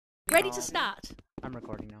Ready to start. I'm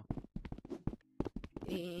recording now.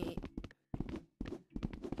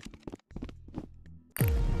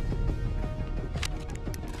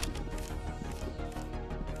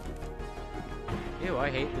 Ew, I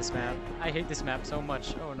hate this map. I hate this map so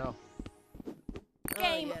much. Oh no.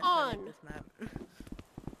 Game yes, on.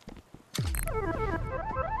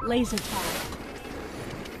 Laser tag.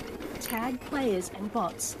 Tag players and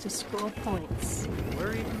bots to score points. Where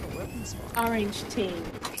are even the weapons spawn? Orange team.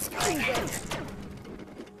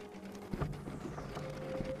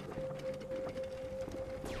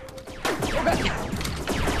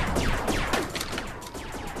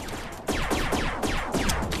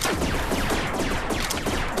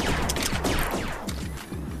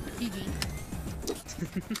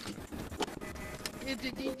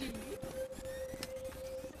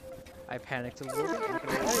 I panicked a little bit.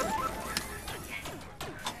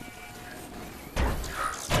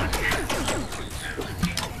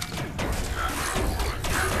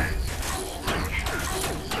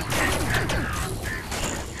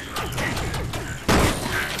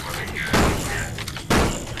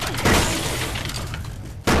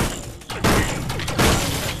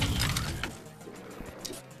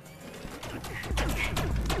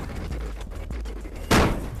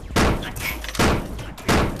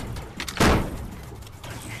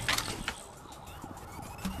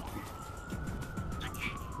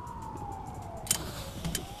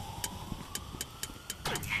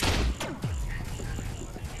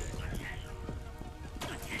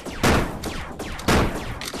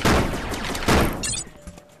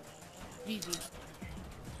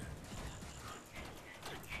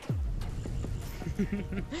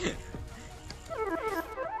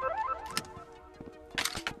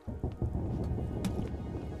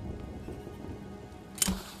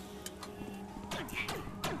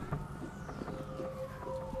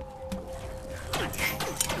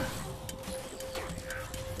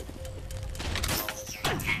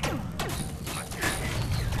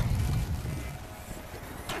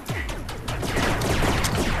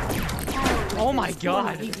 Oh my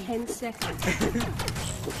god! 10 seconds.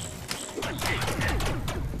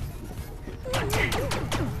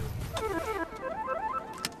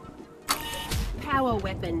 Power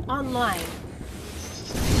weapon online.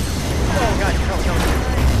 Oh god, no.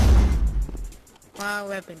 Power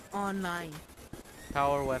weapon online.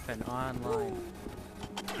 Power weapon online.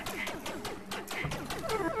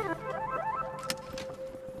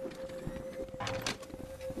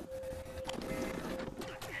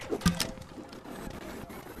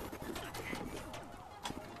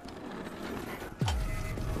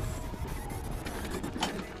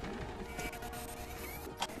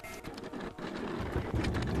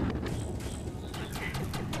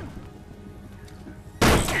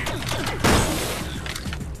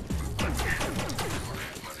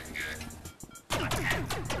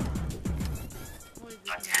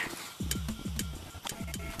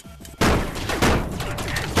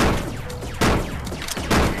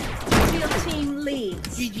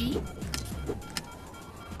 GG.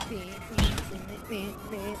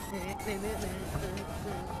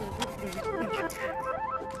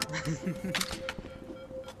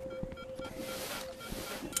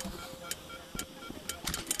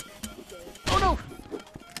 Oh no!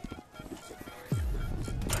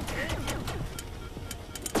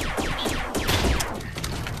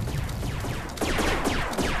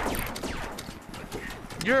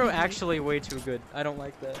 You're actually way too good. I don't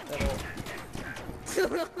like that at all.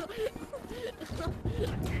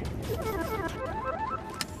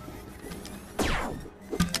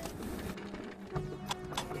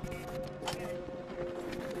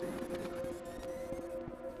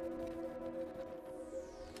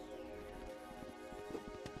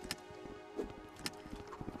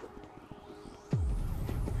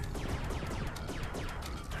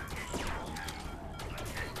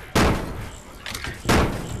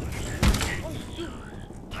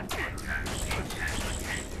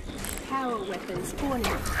 Power weapon spawning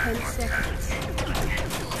 10 seconds.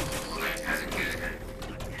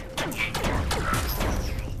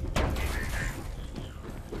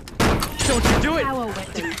 Don't you do it! Power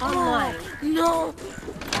weapon online. No. No.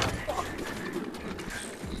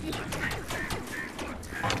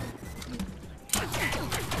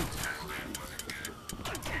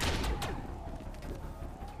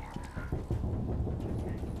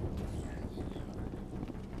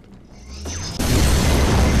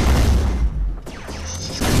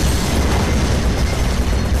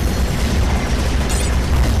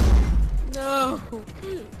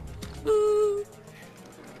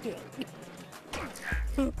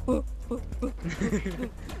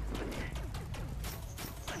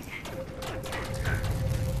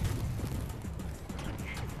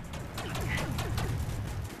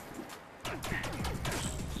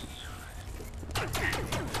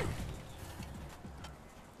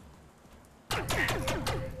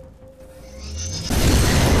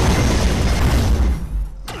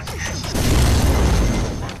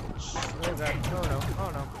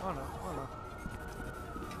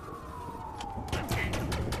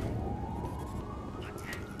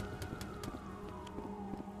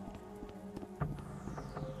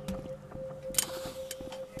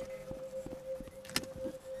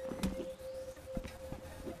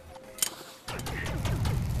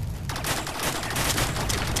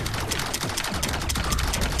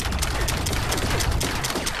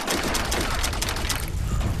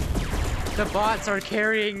 The bots are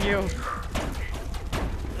carrying you.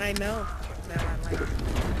 I know. That I like.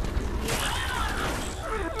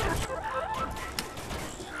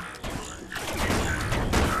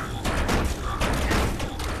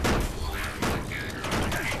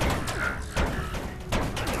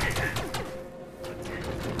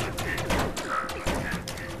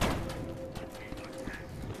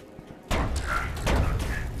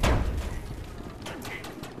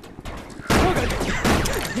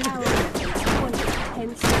 Power weapon spawning in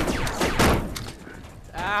 10 seconds.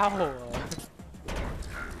 Ow.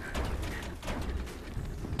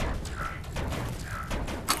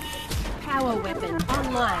 Power weapon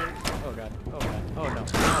online. Oh god. Oh god. Oh no.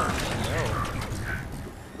 Oh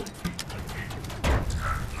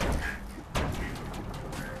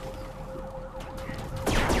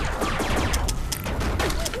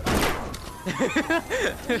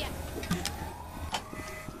Yeah.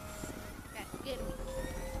 Get me.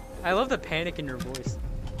 no. I love the panic in your voice.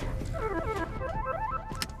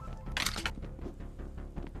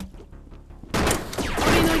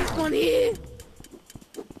 Oh, you know you spawned here.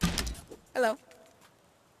 Hello.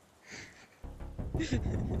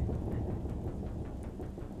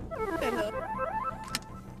 Hello.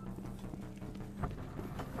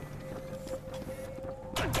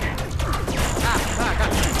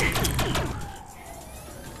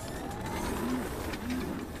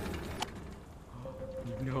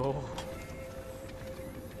 No.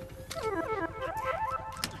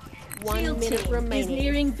 1 minute remaining. Is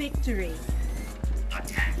nearing victory.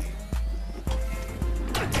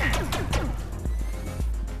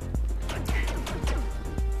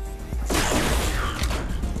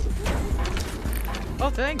 Oh,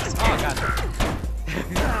 thanks. Oh god.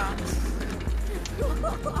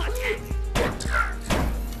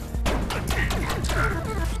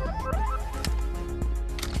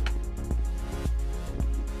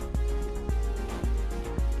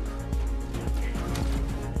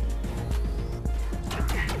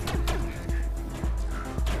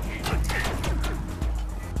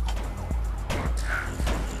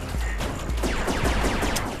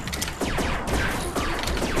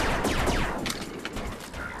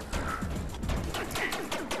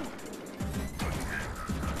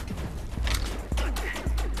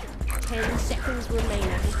 Ten seconds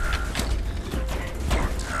remaining.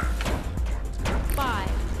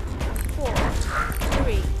 5, 4,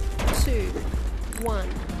 3, 2, 1.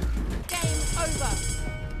 Game over.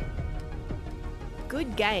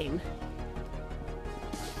 Good game.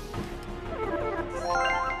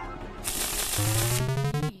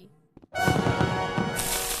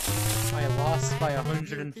 I lost by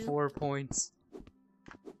 104 points.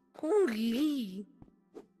 Holy.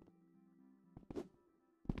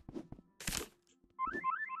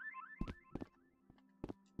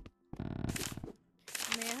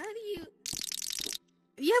 Man, how do you...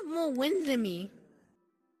 You have more wins than me.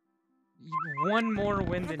 One more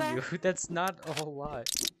win than you. That's not a whole lot.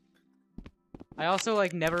 I also,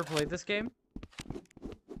 like, never played this game.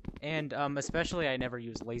 And, especially I never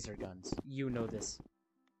use laser guns. You know this.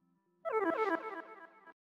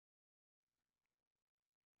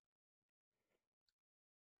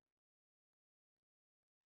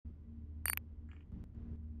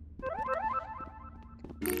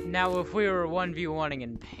 Now, if we were 1v1ing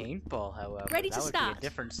in paintball, however, Ready that to would be start. a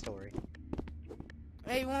different story.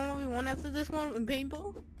 Hey, you want to one after this one in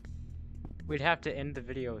paintball? We'd have to end the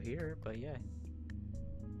video here, but yeah.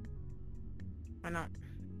 Why not?